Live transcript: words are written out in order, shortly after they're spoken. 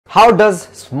How does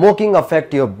smoking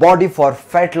affect your body for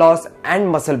fat loss and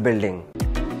muscle building?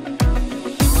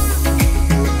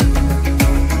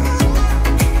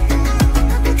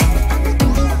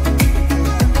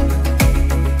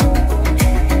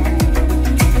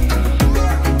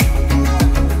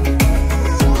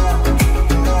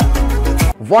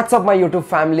 What's up my YouTube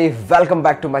family? Welcome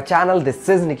back to my channel. This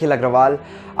is Nikhil Agarwal.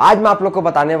 आज मैं आप लोग को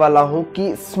बताने वाला हूं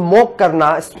कि स्मोक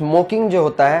करना, स्मोकिंग जो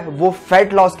होता है वो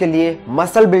फैट लॉस के लिए,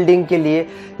 मसल बिल्डिंग के लिए,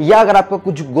 या अगर आपका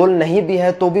कुछ गोल नहीं भी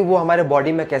है तो भी वो हमारे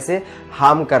बॉडी में कैसे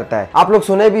हार्म करता है। आप लोग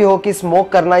सुने भी हो कि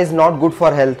स्मोक करना is not good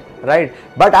for health, right?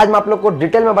 But आज मैं आप लोग को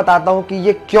डिटेल में बताता हूं कि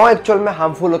ये क्यों एक्चुअल में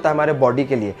हार्मफुल होता है हमारे बॉडी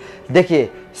के लिए। देखिए,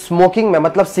 स्मोकिंग में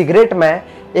मतलब सिगरेट में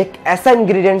एक ऐसा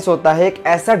इंग्रेडिएंट्स होता है, एक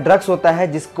ऐसा ड्रग्स होता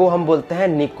है जिसको हम बोलते हैं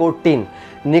निकोटीन।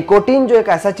 निकोटीन जो एक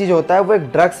ऐसा चीज होता है वो एक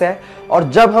ड्रग्स है, और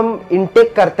जब हम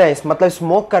इनटेक करते हैं, मतलब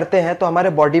स्मोक करते हैं, तो हमारे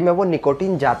बॉडी में वो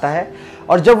निकोटीन जाता है।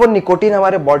 और जब वो निकोटीन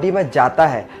हमारे बॉडी में जाता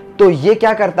है तो ये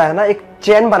क्या करता है ना, एक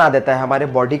चेन बना देता है हमारे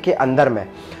बॉडी के अंदर में।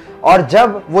 और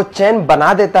जब वो चेन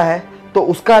बना देता है तो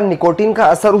उसका निकोटीन का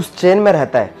असर उस चेन में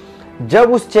रहता है।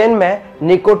 जब उस चेन में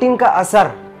निकोटीन का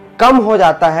असर कम हो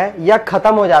जाता है या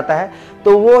खत्म हो जाता है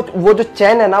तो वो जो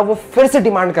चेन है ना, वो फिर से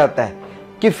डिमांड करता है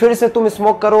कि फिर से तुम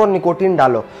स्मोक करो और निकोटीन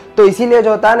डालो। तो इसीलिए जो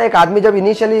होता है ना, एक आदमी जब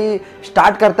इनिशियली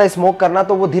स्टार्ट करता है स्मोक करना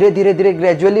तो वो धीरे धीरे धीरे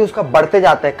ग्रेजुअली उसका बढ़ते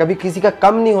जाता है, कभी किसी का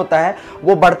कम नहीं होता है,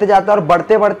 वो बढ़ते जाता है। और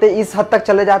बढ़ते बढ़ते इस हद तक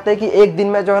चले जाते हैं कि एक दिन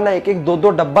में जो है ना एक एक दो दो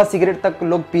डब्बा सिगरेट तक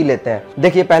लोग पी लेते हैं।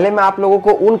 देखिए, पहले मैं आप लोगों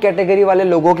को उन कैटेगरी वाले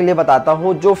लोगों के लिए बताता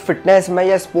हूँ जो फिटनेस में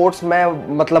या स्पोर्ट्स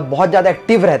में मतलब बहुत ज़्यादा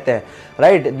एक्टिव रहते हैं,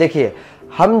 राइट? देखिए,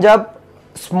 हम जब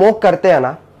स्मोक करते हैं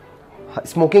ना,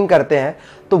 स्मोकिंग करते हैं,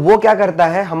 तो वो क्या करता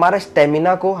है, हमारा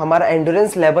स्टेमिना को, हमारा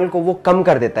एंड्योरेंस लेवल को वो कम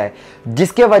कर देता है,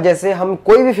 जिसके वजह से हम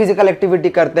कोई भी फिजिकल एक्टिविटी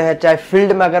करते हैं, चाहे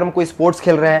फील्ड में अगर हम कोई स्पोर्ट्स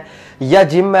खेल रहे हैं या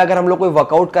जिम में अगर हम लोग कोई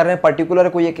वर्कआउट कर रहे हैं, पर्टिकुलर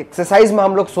कोई एक एक्सरसाइज में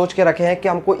हम लोग सोच के रखे हैं कि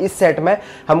हमको इस सेट में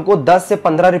हमको 10 से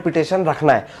 15 रिपीटेशन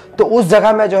रखना है, तो उस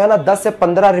जगह में जो है ना 10 से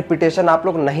 15 रिपीटेशन आप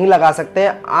लोग नहीं लगा सकते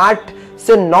हैं, 8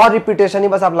 से 9 रिपीटेशन ही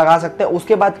बस आप लगा सकते हैं।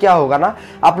 उसके बाद क्या होगा ना,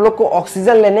 आप लोग को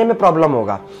ऑक्सीजन लेने में प्रॉब्लम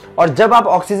होगा, और जब आप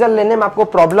ऑक्सीजन लेने में आपको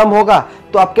प्रॉब्लम होगा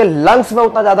तो आपके लंग्स में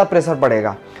उतना ज्यादा प्रेशर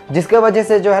पड़ेगा, जिसके वजह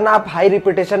से जो है ना आप हाई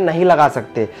रिपीटेशन नहीं लगा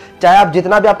सकते। चाहे आप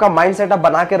जितना भी आपका माइंड सेट आप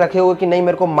बना के रखे हो कि नहीं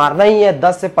मेरे को मारना ही है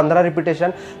 10 से 15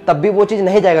 रिपीटेशन, तब भी वो चीज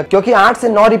नहीं जाएगा, क्योंकि 8 से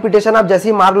 9 रिपीटेशन आप जैसे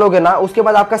ही मार लोगे ना, उसके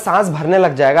बाद आपका सांस भरने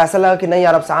लग जाएगा, ऐसा लगा कि नहीं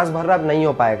यार अब सांस भर रहा, अब नहीं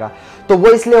हो पाएगा। तो वो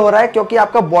इसलिए हो रहा है क्योंकि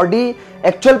आपका बॉडी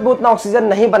एक्चुअल में उतना ऑक्सीजन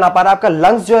नहीं बना पा रहा, आपका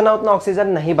लंग्स जो है ना उतना ऑक्सीजन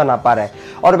नहीं बना पा रहा है।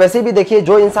 और वैसे भी देखिए,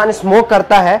 जो इंसान स्मोक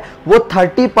करता है वो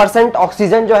 30%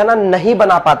 ऑक्सीजन जो है ना नहीं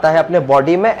बना पाता है अपने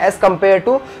बॉडी में, एज कंपेयर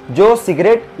टू जो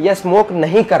सिगरेट या स्मोक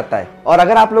नहीं करता है। और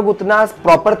अगर आप लोग उतना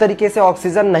प्रॉपर तरीके से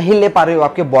ऑक्सीजन नहीं ले पा रहे हो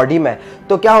आपके बॉडी में,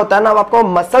 तो क्या होता है ना, आपको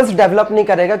मसल्स डेवलप नहीं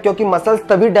करेगा, क्योंकि मसल्स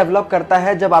तभी डेवलप करता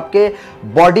है जब आपके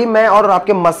बॉडी में और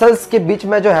आपके मसल्स के बीच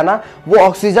में जो है ना वो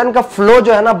ऑक्सीजन का फ्लो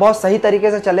जो है ना बहुत सही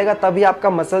तरीके से चलेगा, तभी आपका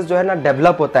मसल्स जो है ना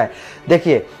डेवलप होता है।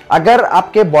 देखिए, अगर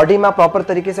आपके बॉडी में आप प्रॉपर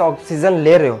तरीके से ऑक्सीजन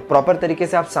ले रहे हो, प्रॉपर तरीके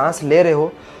से आप सांस ले रहे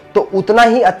हो, तो उतना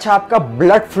ही अच्छा आपका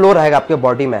ब्लड फ्लो रहेगा आपके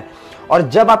बॉडी में। और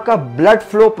जब आपका ब्लड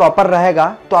फ्लो प्रॉपर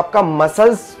रहेगा तो आपका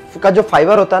मसल्स का जो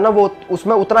फाइबर होता है ना वो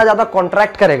उसमें उतना ज्यादा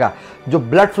कॉन्ट्रैक्ट करेगा जो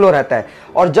ब्लड फ्लो रहता है।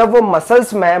 और जब वो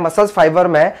मसल्स फाइबर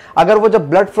में अगर वो जब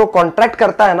ब्लड फ्लो कॉन्ट्रैक्ट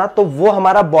करता है ना, तो वो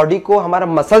हमारा बॉडी को, हमारा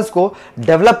मसल्स को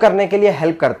डेवलप करने के लिए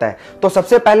हेल्प करता है। तो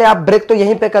सबसे पहले आप ब्रेक तो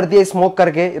यहीं पे कर दिए स्मोक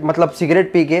करके, मतलब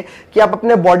सिगरेट पी के, कि आप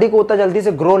अपने बॉडी को उतना जल्दी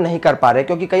से ग्रो नहीं कर पा रहे।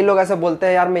 क्योंकि कई लोग ऐसे बोलते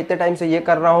हैं यार मैं इतने टाइम से ये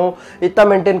कर रहा हूँ, इतना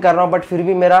मेंटेन कर रहा हूँ, बट फिर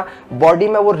भी मेरा बॉडी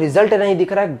में वो रिजल्ट नहीं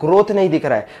दिख रहा है, ग्रोथ नहीं दिख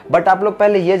रहा है। बट आप लोग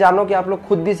पहले ये जानो कि आप लोग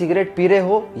खुद भी सिगरेट पी रहे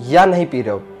हो या नहीं पी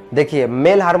रहे हो। देखिए,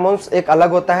 मेल हार्मोन्स एक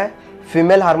अलग होता है,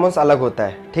 फीमेल हार्मोन्स अलग होता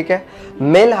है, ठीक है?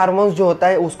 मेल हार्मोन्स जो होता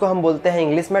है उसको हम बोलते हैं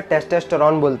इंग्लिश में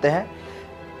टेस्टोस्टेरोन बोलते हैं।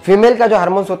 फीमेल का जो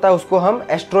हार्मोन्स होता है उसको हम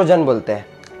एस्ट्रोजन बोलते हैं,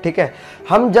 ठीक है?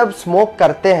 हम जब स्मोक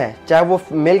करते हैं, चाहे वो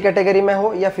मेल कैटेगरी में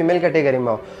हो या फीमेल कैटेगरी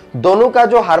में हो, दोनों का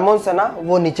जो हार्मोन्स है ना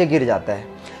वो नीचे गिर जाता है।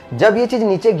 जब ये चीज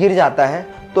नीचे गिर जाता है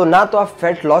तो ना तो आप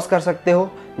फैट लॉस कर सकते हो,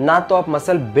 ना तो आप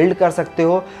मसल बिल्ड कर सकते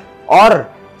हो, और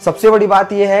सबसे बड़ी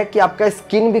बात यह है कि आपका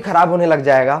स्किन भी खराब होने लग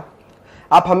जाएगा।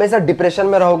 आप हमेशा डिप्रेशन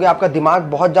में रहोगे, आपका दिमाग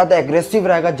बहुत ज़्यादा एग्रेसिव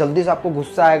रहेगा, जल्दी से आपको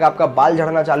गुस्सा आएगा, आपका बाल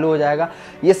झड़ना चालू हो जाएगा।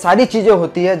 ये सारी चीज़ें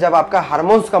होती है जब आपका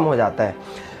हार्मोन्स कम हो जाता है।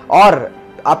 और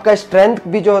आपका स्ट्रेंथ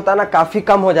भी जो होता है ना काफ़ी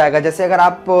कम हो जाएगा। जैसे अगर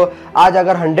आप आज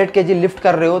अगर 100 kg लिफ्ट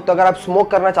कर रहे हो, तो अगर आप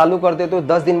स्मोक करना चालू कर दे तो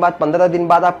 10 दिन बाद, 15 दिन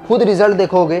बाद आप खुद रिजल्ट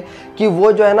देखोगे कि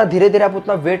वो जो है ना धीरे धीरे आप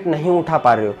उतना वेट नहीं उठा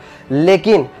पा रहे हो।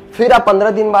 लेकिन फिर आप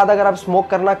 15 दिन बाद अगर आप स्मोक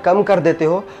करना कम कर देते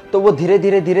हो तो वो धीरे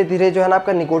धीरे जो है ना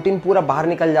आपका निकोटीन पूरा बाहर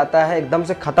निकल जाता है, एकदम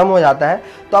से खत्म हो जाता है।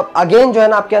 तो आप अगेन जो है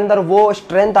ना आपके अंदर वो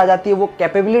स्ट्रेंथ आ जाती है, वो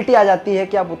कैपेबिलिटी आ जाती है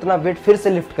कि आप उतना वेट फिर से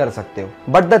लिफ्ट कर सकते हो।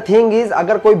 बट द थिंग इज,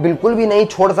 अगर कोई बिल्कुल भी नहीं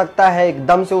छोड़ सकता है,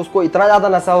 एकदम से उसको इतना ज़्यादा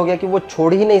नशा हो गया कि वो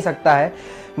छोड़ ही नहीं सकता है,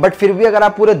 बट फिर भी अगर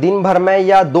आप पूरे दिन भर में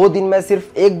या 2 दिन में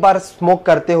सिर्फ एक बार स्मोक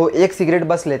करते हो, एक सिगरेट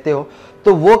बस लेते हो,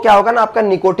 तो वो क्या होगा ना, आपका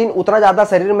निकोटीन उतना ज़्यादा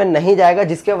शरीर में नहीं जाएगा,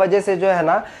 जिसके वजह से जो है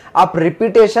ना आप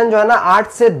रिपीटेशन जो है ना 8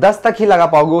 से 10 तक ही लगा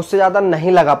पाओगे, उससे ज़्यादा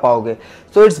नहीं लगा पाओगे।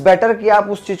 सो इट्स बेटर कि आप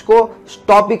उस चीज़ को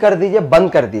स्टॉप भी कर दीजिए,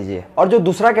 बंद कर दीजिए। और जो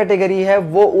दूसरा कैटेगरी है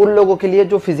वो उन लोगों के लिए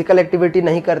जो फिजिकल एक्टिविटी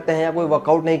नहीं करते हैं या कोई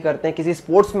वर्कआउट नहीं करते हैं, किसी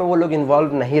स्पोर्ट्स में वो लोग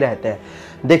इन्वॉल्व नहीं रहते हैं।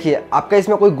 देखिए, आपका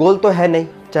इसमें कोई गोल तो है नहीं,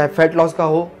 चाहे फैट लॉस का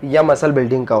हो या मसल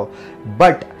बिल्डिंग का हो,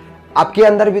 बट आपके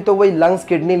अंदर भी तो वही लंग्स,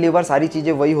 किडनी, लिवर, सारी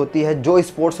चीज़ें वही होती है जो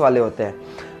स्पोर्ट्स वाले होते हैं।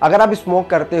 अगर आप स्मोक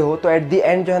करते हो तो एट दी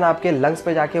एंड जो है ना आपके लंग्स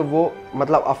पे जाके वो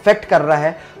मतलब अफेक्ट कर रहा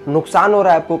है, नुकसान हो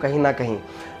रहा है आपको कहीं ना कहीं।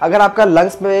 अगर आपका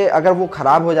लंग्स में अगर वो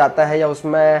ख़राब हो जाता है या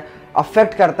उसमें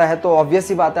अफेक्ट करता है तो ऑब्वियस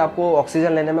सी बात है आपको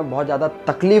ऑक्सीजन लेने में बहुत ज़्यादा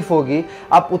तकलीफ होगी,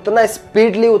 आप उतना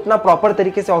स्पीडली, उतना प्रॉपर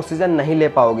तरीके से ऑक्सीजन नहीं ले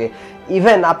पाओगे।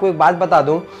 इवन आपको एक बात बता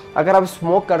दूं, अगर आप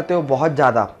स्मोक करते हो बहुत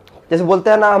ज़्यादा, जैसे बोलते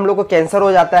हैं ना हम लोग को कैंसर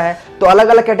हो जाता है, तो अलग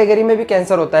अलग कैटेगरी में भी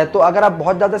कैंसर होता है। तो अगर आप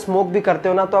बहुत ज़्यादा स्मोक भी करते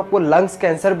हो ना तो आपको लंग्स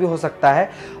कैंसर भी हो सकता है,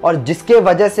 और जिसके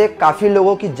वजह से काफ़ी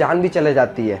लोगों की जान भी चले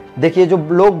जाती है। देखिए, जो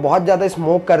लोग बहुत ज़्यादा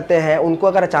स्मोक करते हैं उनको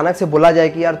अगर अचानक से बोला जाए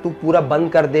कि यार तू पूरा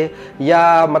बंद कर दे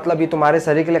या मतलब ये तुम्हारे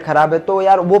शरीर के लिए ख़राब है, तो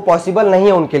यार वो पॉसिबल नहीं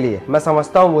है उनके लिए, मैं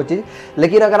समझता हूँ वो चीज़।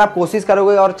 लेकिन अगर आप कोशिश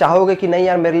करोगे और चाहोगे कि नहीं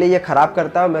यार मेरे लिए ये ख़राब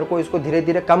करता है, मेरे को इसको धीरे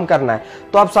धीरे कम करना है,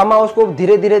 तो आप समा उसको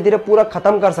धीरे धीरे पूरा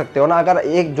ख़त्म कर सकते हो ना। अगर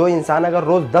एक जो इंसान अगर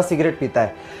रोज 10 सिगरेट पीता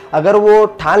है, अगर वो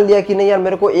ठान लिया कि नहीं यार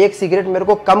मेरे को एक सिगरेट मेरे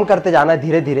को कम करते जाना है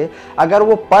धीरे धीरे, अगर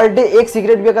वो पर डे एक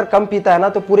सिगरेट भी अगर कम पीता है ना,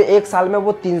 तो पूरे एक साल में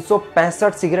वो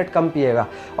 365 सिगरेट कम पिएगा।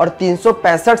 और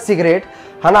 365 सिगरेट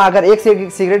है ना, अगर एक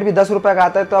सिगरेट भी 10 रुपए का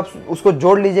आता है तो आप उसको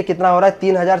जोड़ लीजिए कितना हो रहा है,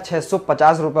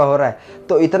 3650 रुपए हो रहा है।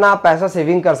 तो इतना आप पैसा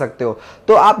सेविंग कर सकते हो।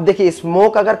 तो आप देखिए,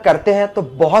 स्मोक अगर करते हैं तो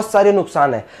बहुत सारे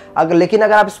नुकसान है, लेकिन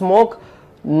अगर आप स्मोक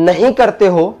नहीं करते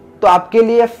हो तो आपके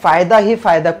लिए फायदा ही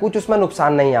फायदा, कुछ उसमें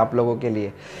नुकसान नहीं है आप लोगों के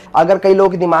लिए। अगर कई लोगों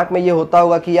के दिमाग में ये होता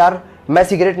होगा कि यार मैं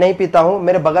सिगरेट नहीं पीता हूं,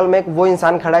 मेरे बगल में एक वो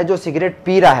इंसान खड़ा है जो सिगरेट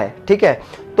पी रहा है, ठीक है,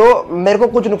 तो मेरे को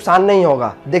कुछ नुकसान नहीं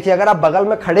होगा। देखिए, अगर आप बगल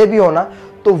में खड़े भी हो ना,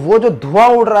 तो वो जो धुआं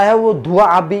उड़ रहा है वो धुआं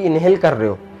आप भी इनहेल कर रहे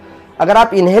हो। अगर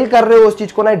आप इनहेल कर रहे हो उस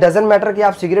चीज को ना, इट डजंट मैटर कि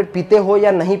आप सिगरेट पीते हो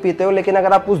या नहीं पीते हो, लेकिन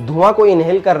अगर आप उस धुआं को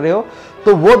इनहेल कर रहे हो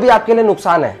तो वो भी आपके लिए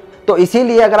नुकसान है। तो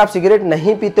इसीलिए अगर आप सिगरेट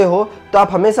नहीं पीते हो तो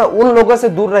आप हमेशा उन लोगों से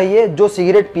दूर रहिए जो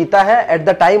सिगरेट पीता है एट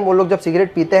द टाइम। वो लोग जब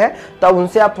सिगरेट पीते हैं तब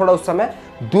उनसे आप थोड़ा उस समय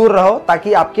दूर रहो,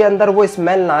 ताकि आपके अंदर वो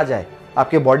स्मेल ना जाए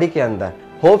आपके बॉडी के अंदर।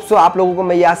 होप सो आप लोगों को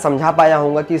मैं यह समझा पाया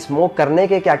हूँ कि स्मोक करने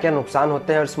के क्या क्या नुकसान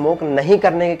होते हैं और स्मोक नहीं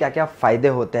करने के क्या क्या फायदे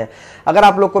होते हैं। अगर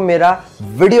आप लोग को मेरा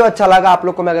वीडियो अच्छा लगा, आप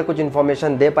लोग को मैं अगर कुछ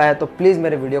इन्फॉर्मेशन दे पाया, तो प्लीज़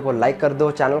मेरे वीडियो को लाइक कर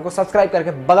दो, चैनल को सब्सक्राइब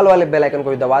करके बगल वाले बेल आइकन को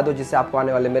भी दबा दो, जिससे आपको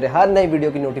आने वाले मेरे हर नई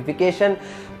वीडियो की नोटिफिकेशन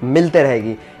मिलते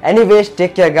रहेगी। Anyways,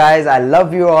 take care guys, I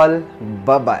love you all,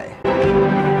 bye bye.